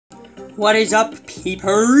What is up,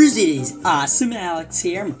 peepers? It is Awesome Alex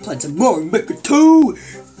here. I'm playing some more Mega 2.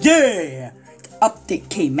 Yeah! The update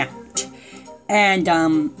came out. And,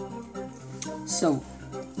 so,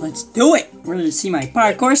 let's do it. We're gonna see my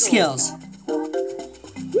parkour skills.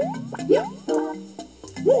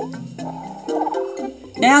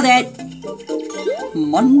 Nailed it!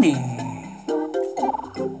 Money.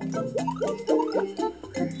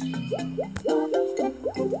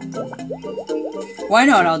 Why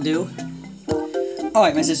not? I'll do. Oh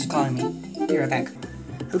wait, my sister's calling me. Be right back.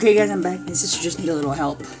 Okay guys, I'm back. My sister just needed a little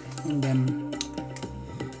help. And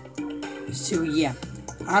so yeah.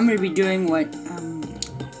 I'm gonna be doing what,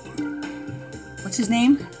 what's his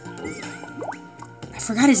name? I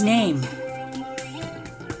forgot his name.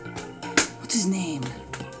 What's his name?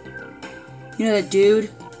 You know that dude?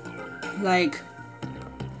 Like...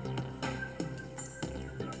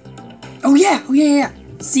 Oh yeah!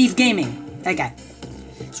 Steve Gaming. That guy.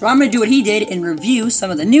 So I'm gonna do what he did and review some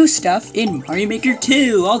of the new stuff in Mario Maker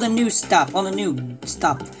 2. All the new stuff. But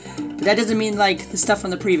that doesn't mean like the stuff from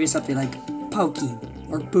the previous update, like Pokey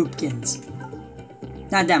or Boopkins.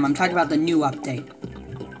 Not them, I'm talking about the new update.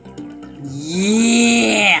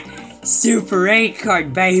 Yeah! Super 8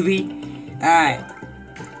 card, baby!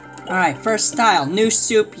 Alright, first style, new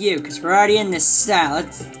Soup U, because we're already in this style.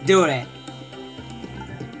 Let's do it.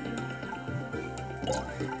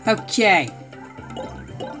 Okay.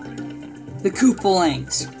 The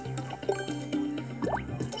Koopalings.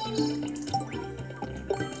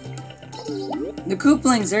 The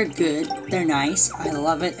Koopalings are good. They're nice. I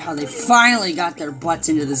love it how they finally got their butts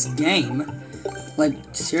into this game. Like,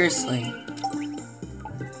 seriously.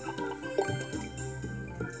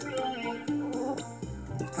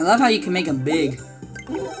 I love how you can make them big.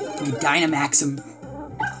 You Dynamax them.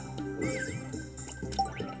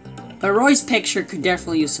 But Roy's picture could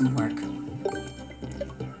definitely use some work.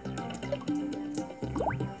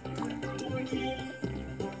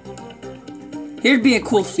 Here'd be a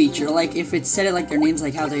cool feature, like if it said it like their names,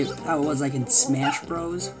 like how it was like in Smash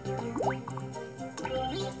Bros.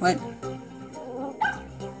 What?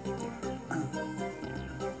 Oh.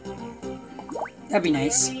 That'd be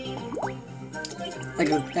nice.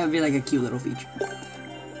 That would be like a cute little feature.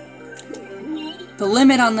 The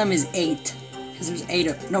limit on them is 8. Because there's 8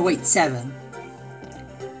 of... No, wait, 7.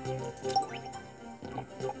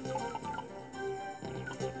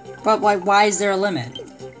 But why is there a limit?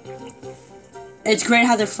 It's great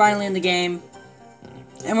how they're finally in the game.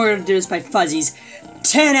 And we're gonna do this by fuzzies.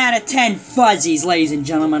 10 out of 10 fuzzies, ladies and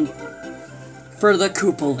gentlemen. For the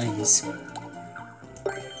Koopalings.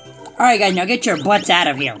 Alright guys, now get your butts out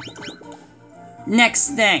of here.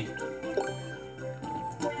 Next thing.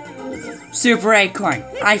 Super Acorn.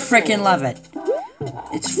 I frickin' love it.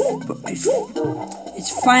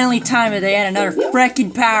 It's finally time that they add another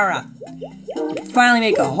frickin' power-up. Finally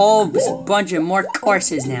make a whole bunch of more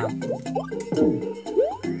courses now.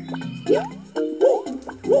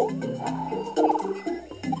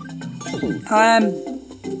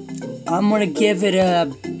 I'm gonna give it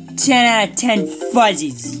a 10 out of 10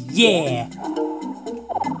 fuzzies. Yeah.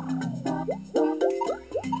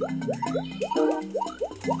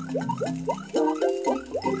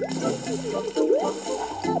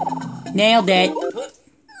 Nailed it.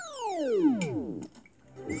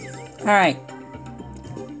 Alright.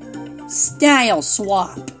 Style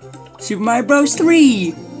swap. Super Mario Bros.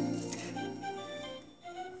 3.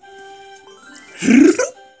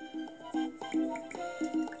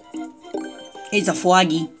 It's a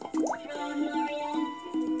floggy.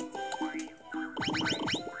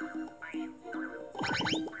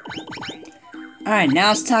 Alright, now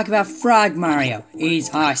let's talk about Frog Mario. He's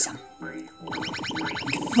awesome.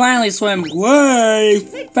 Finally swim way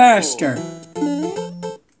faster.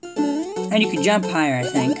 And you can jump higher, I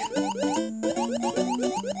think.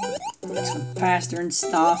 Swim faster and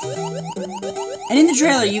stuff. And in the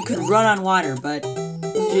trailer, you could run on water, but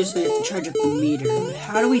usually you have to charge up the meter. But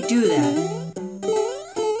how do we do that?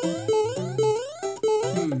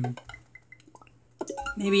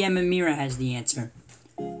 Maybe Emma Mira has the answer.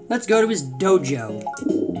 Let's go to his dojo.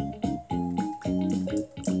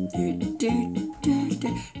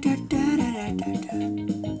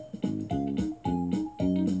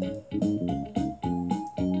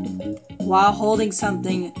 While holding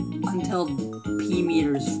something until P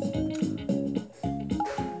meters.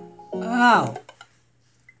 Oh.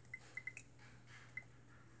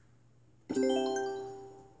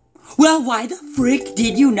 Well, why the frick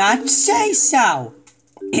did you not say so?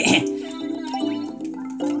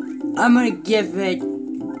 I'm gonna give it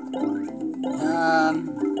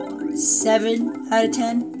 7 out of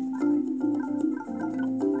 10.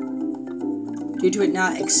 due to it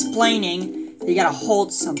not explaining that you gotta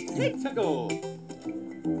hold something. Let's go.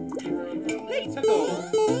 Let's go.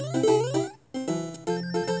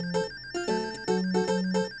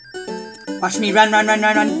 Watch me run, run, run,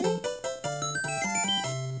 run, run.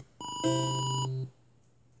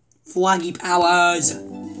 Floggy powers.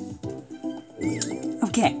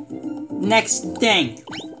 Okay, next thing.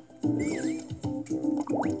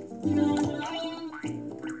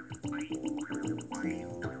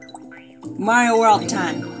 Mario World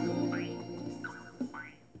time.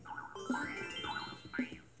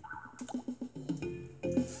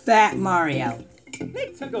 Fat Mario.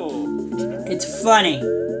 Let's go. It's funny.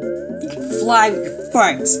 You can fly with your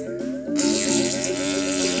farts.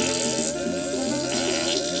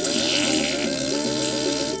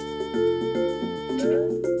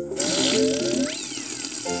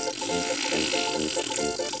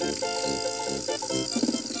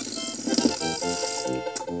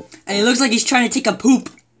 And he looks like he's trying to take a poop.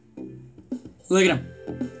 Look at him.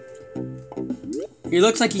 He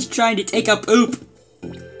looks like he's trying to take a poop.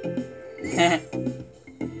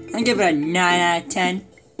 I'll give it a 9 out of 10.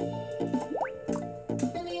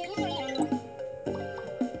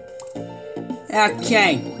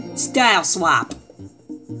 Okay, style swap.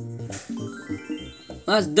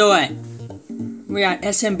 Let's do it. We got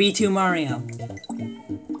SMB2 Mario.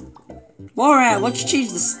 Alright, let's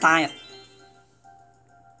change the style.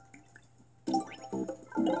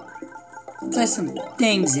 Try some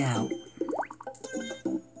things out.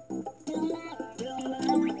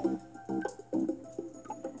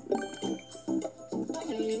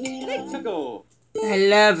 Let's go. I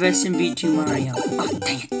love SMB2 Mario. Oh,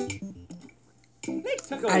 dang it. Let's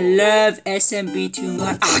go. I love SMB2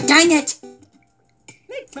 Mario. Oh, dang it!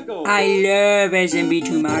 Let's go. I love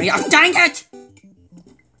SMB2 Mario. Oh, dang it!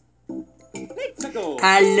 Let's go.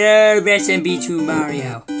 I love SMB2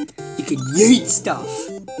 Mario. You can yeet stuff.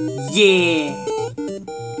 Yeah.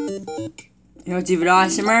 You know what's even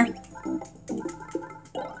awesomer?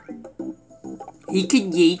 He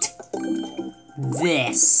could yeet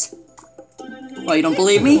this. Well, you don't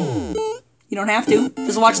believe me? You don't have to.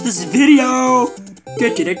 Just watch this video.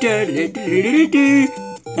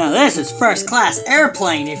 Now this is first class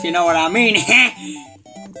airplane, if you know what I mean. You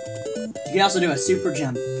can also do a super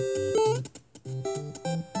jump.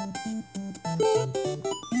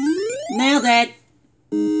 Nailed it.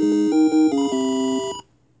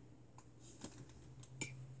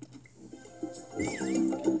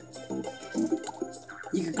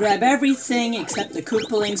 You can grab everything except the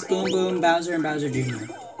Koopalings, Boom Boom, Bowser, and Bowser Jr.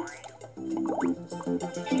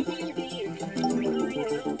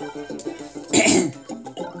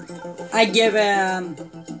 I give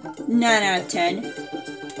it 9 out of 10.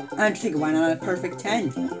 I'm thinking, why not a perfect 10?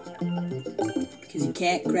 Because you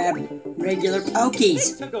can't grab regular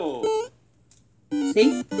Pokies. Let's go.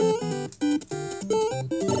 See?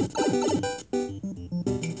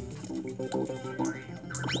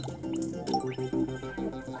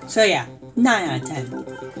 So yeah, 9 out of 10.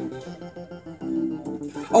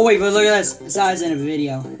 Oh wait, but look at this. I saw this in a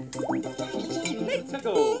video. Let's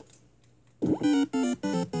go.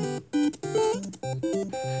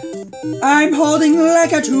 I'm holding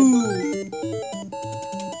like a two.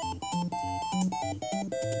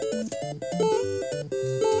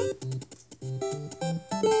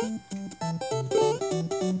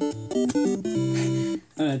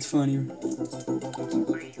 Oh, that's funny.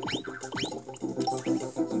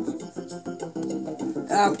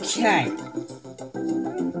 Okay.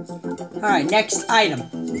 Alright, next item.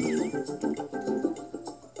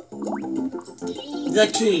 The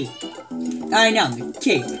key. I know, the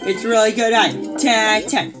key. It's a really good item. 10 out of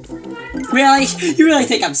 10. Really? You really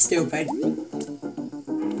think I'm stupid?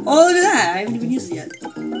 Oh, look at that. I haven't even used it yet.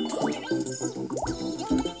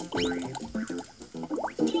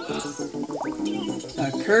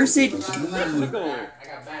 A cursed key. Let's go.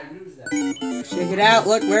 Check it out.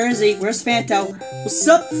 Look, where is he? Where's Fanto? What's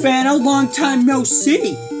up, Fanto? Long time no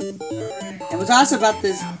see. And what's awesome about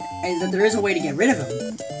this is that there is a way to get rid of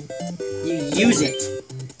him. You use it.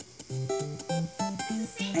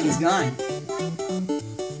 And he's gone.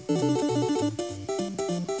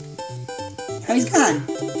 Oh, he's gone.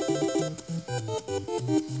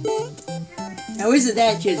 How is it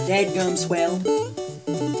that your dadgum swell?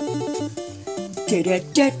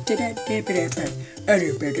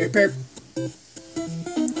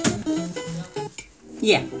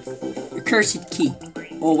 Yeah, the cursed key.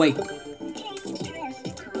 Oh, wait.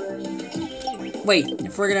 Wait,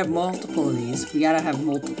 if we're gonna have multiple of these, we gotta have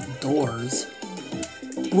multiple doors.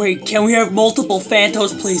 Wait, can we have multiple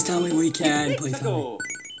Phantos? Please tell me we can. Please tell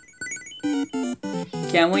me.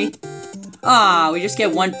 Can we? Ah, we just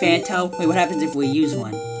get one Phanto. Wait, what happens if we use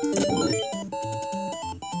one?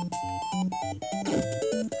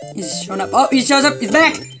 He's showing up. Oh, he shows up. He's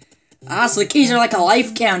back. Ah, so the keys are like a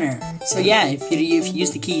life counter. So yeah, if you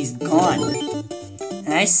use the keys, gone.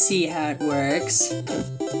 I see how it works.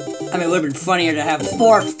 I mean, it would have been funnier to have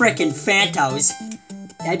 4 frickin' Phantos.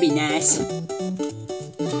 That'd be nice.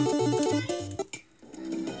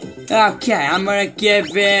 Okay, I'm gonna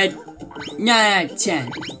give it 9 out of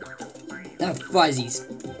 10. The fuzzies.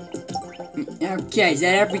 Okay, is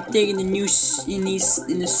that everything in the new in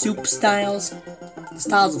the soup styles?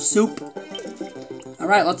 Styles of soup. All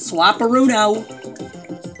right, let's swap a Runo.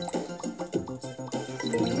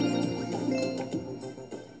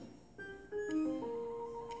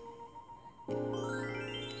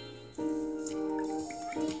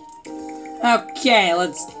 Okay,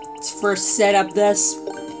 let's first set up this.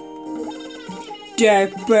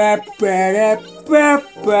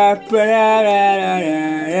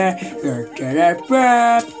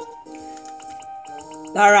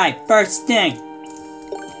 Alright, first thing.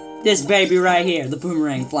 This baby right here, the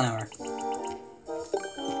boomerang flower.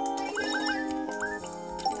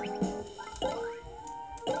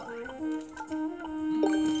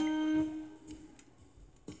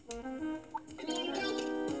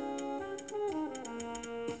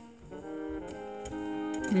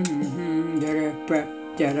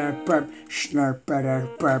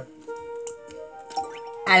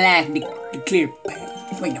 I like the clear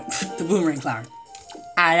part. Wait, no, the boomerang flower.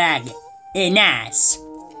 I like it. It's nice.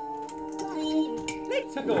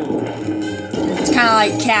 It's kind of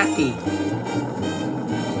like Cappy.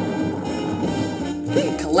 You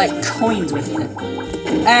can collect coins with it.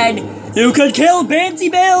 And you could kill Bancy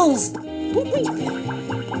Bills! I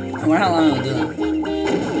wonder how long it'll do that.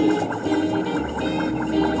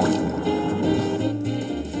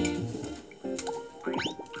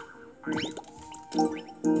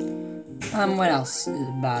 What else is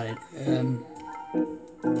about it?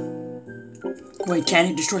 Wait, can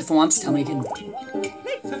it destroy thwomps? Tell me it can.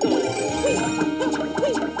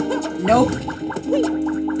 Nope.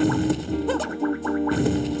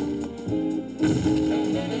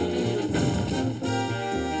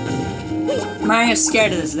 Mario's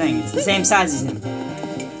scared of this thing. It's the same size as him.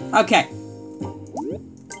 Okay.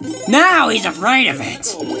 Now he's afraid of it.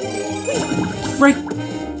 Freak.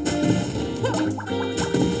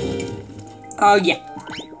 Oh yeah.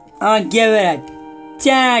 I'll give it a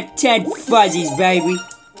 10 out of 10 fuzzies, baby.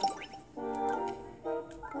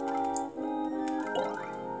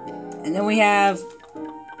 And then we have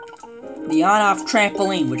the on-off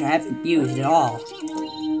trampoline, which I haven't used at all.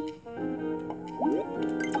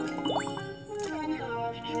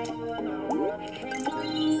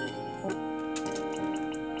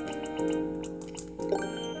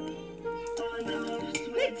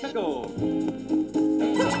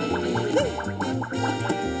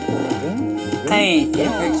 I mean, it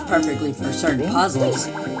works perfectly for certain puzzles,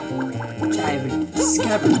 which I haven't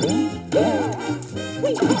discovered.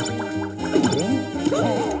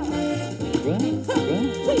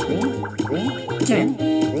 Come here.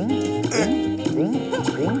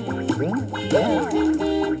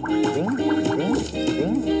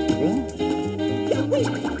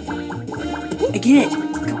 I get it.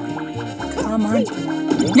 Come on.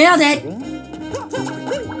 Nailed it!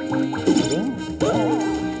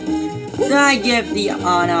 I give the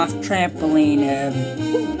on-off trampoline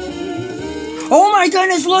Oh my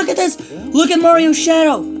goodness, look at this! Look at Mario's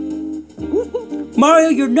shadow! Mario,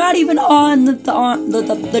 you're not even on the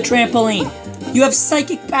trampoline. You have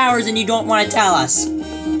psychic powers and you don't want to tell us.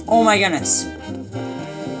 Oh my goodness.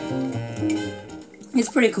 It's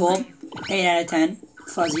pretty cool. 8 out of 10.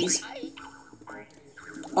 Fuzzies.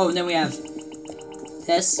 Oh, and then we have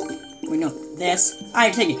this. Wait, no, this.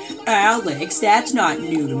 I'm taking Alex, that's not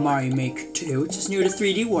new to Mario Maker 2. It's just new to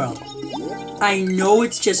 3D World. I know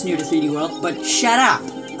it's just new to 3D World, but shut up.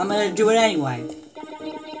 I'm gonna do it anyway.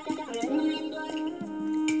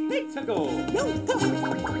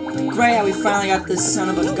 Great how we finally got this son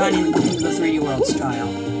of a gun into the 3D World style.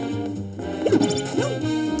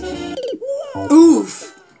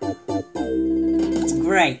 Oof! It's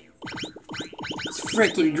great. It's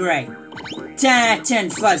freaking great. 10 out of 10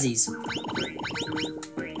 fuzzies.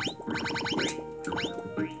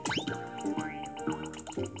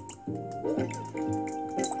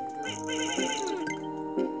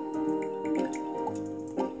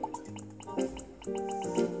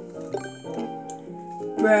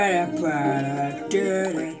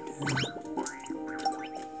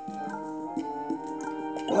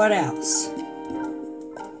 What else?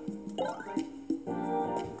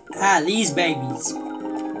 Ah, these babies.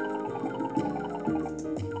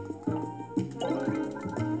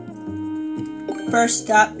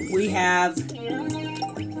 first up we have the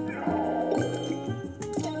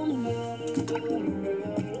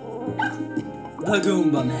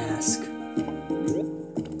Goomba mask.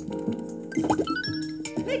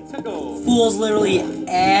 Mexico. Fools literally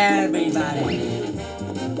everybody.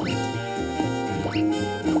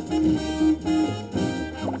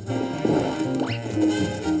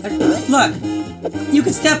 Look, you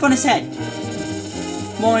can step on his head.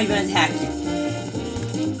 Won't even attack you.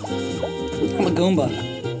 I'm a Goomba.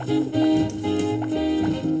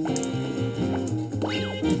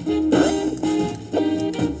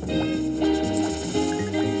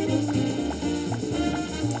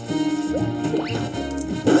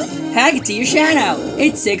 Hack it to your shadow.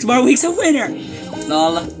 It's 6 more weeks of winter.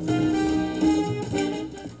 Lol.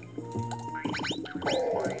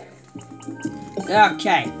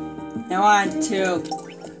 Okay. Now on to...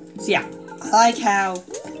 So yeah, I like how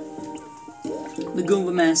the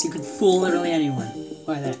Goomba mask, you could fool literally anyone.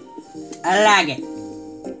 Look at that. I like it.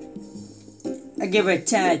 I give it a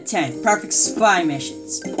 10 out of 10. Perfect spy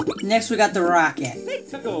missions. Next we got the rocket.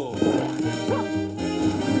 Mexico.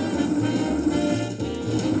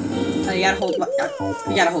 Oh, you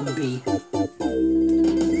gotta hold B.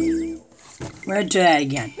 We're to that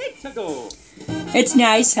again. Mexico. It's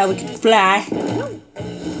nice how we can fly.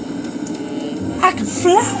 I can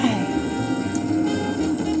fly!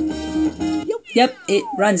 Yep, it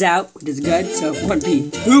runs out, which is good, so it wouldn't be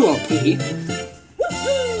too OP.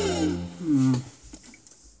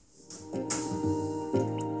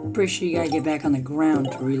 Pretty sure you gotta get back on the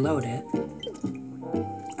ground to reload it.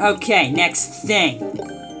 Okay, next thing.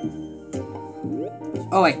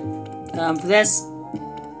 Oh wait, for this,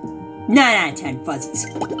 9 out of 10 fuzzies.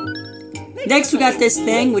 Next we got this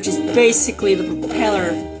thing, which is basically the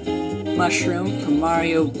propeller mushroom from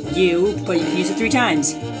Mario U, but you can use it 3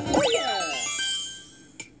 times.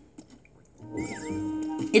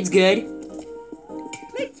 It's good.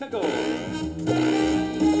 Mexico.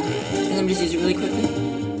 And let me just use it really quickly.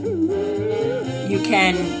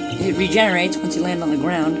 It regenerates once you land on the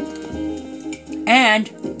ground. And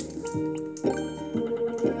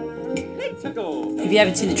Mexico. if you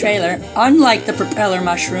haven't seen the trailer, unlike the propeller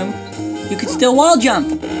mushroom, you can still wall jump.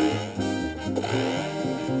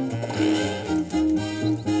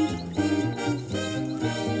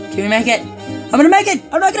 Can we make it? I'm gonna make it!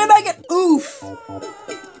 I'm not gonna make it! Oof!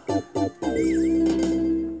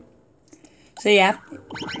 So yeah,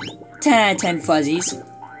 10 out of 10 fuzzies.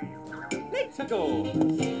 Mexico.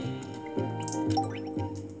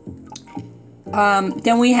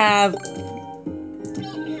 Then we have...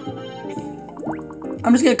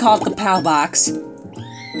 I'm just gonna call it the PAL box.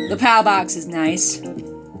 The PAL box is nice.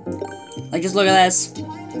 Like, just look at this.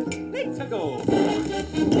 Mexico.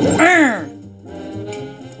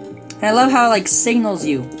 And I love how it, like, signals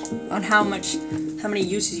you on how many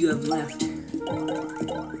uses you have left.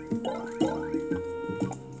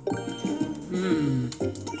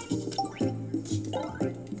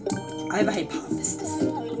 I have a hypothesis.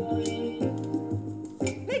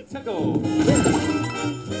 Mexico.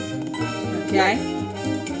 Okay.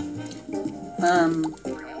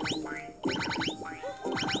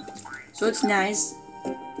 So it's nice.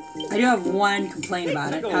 I do have one complaint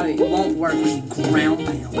about it, how it won't work when you ground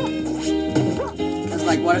pound. Because,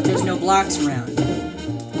 like, what if there's no blocks around?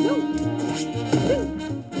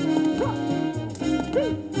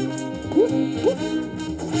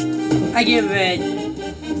 I give it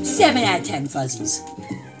 7 out of 10 fuzzies.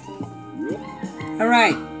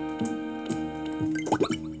 Alright.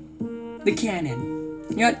 The cannon.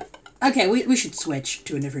 You know what? Okay, we should switch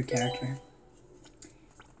to a different character.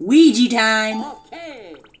 Ouija time!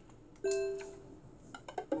 Okay.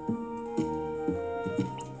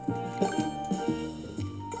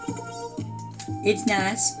 It's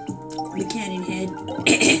nice. The cannon head.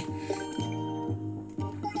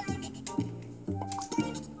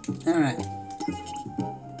 Alright.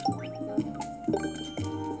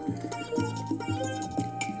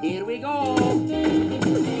 Here we go.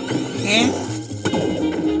 And?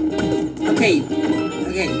 Okay.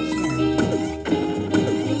 Okay.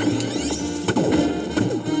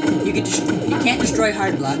 You can't destroy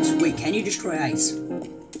hard blocks. Wait, can you destroy ice?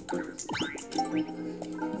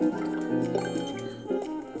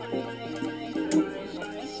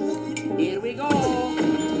 Here we go.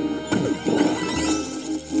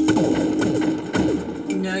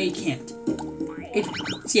 No, you can't.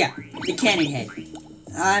 It's, yeah, the cannon head.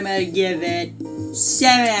 I'm gonna give it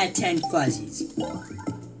 7 out of 10 fuzzies.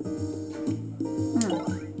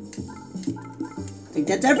 I think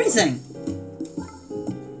that's everything.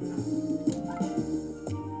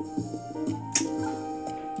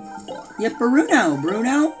 Yep, Bruno.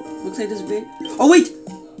 Looks like this big Oh wait!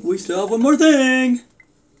 We still have one more thing!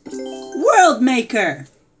 World Maker!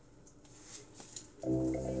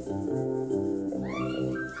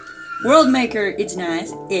 World Maker, it's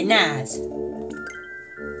nice. It's nice.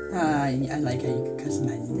 I like how you can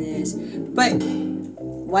customize this. But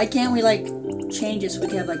why can't we like change it so we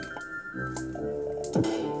can have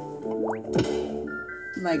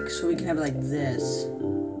so we can have like this?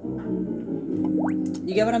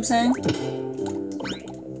 You get what I'm saying?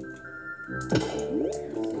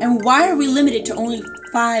 And why are we limited to only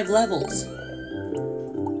 5 levels?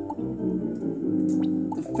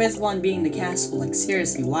 The 5th one being the castle. Like,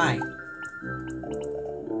 seriously, why?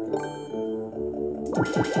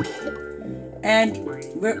 And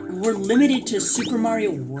we're limited to Super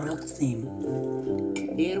Mario World theme.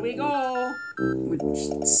 Here we go.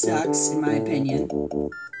 Which sucks, in my opinion.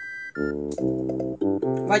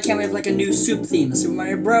 Why can't we have like a new soup theme, a Super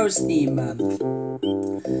Mario Bros theme,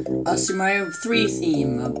 a Super Mario 3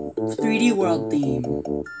 theme, a 3D World theme?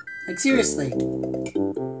 Like, seriously. It'd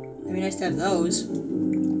be nice to have those.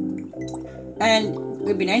 And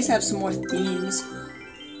it'd be nice to have some more themes.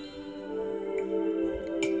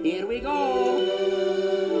 Here we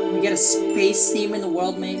go. We get a space theme in the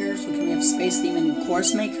World Maker, so can we have a space theme in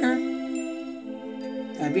Course Maker?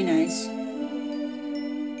 That'd be nice.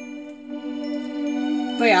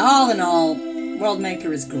 But yeah, all in all, World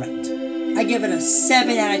Maker is great. I give it a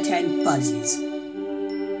 7 out of 10 fuzzies.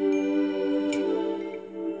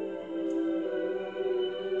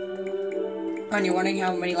 And you're wondering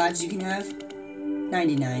how many lives you can have?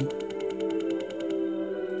 99.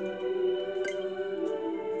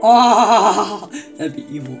 Oh, that'd be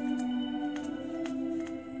evil.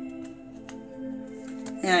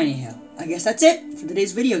 Anyhow, I guess that's it for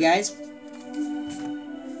today's video, guys.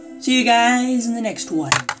 See you guys in the next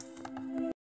one.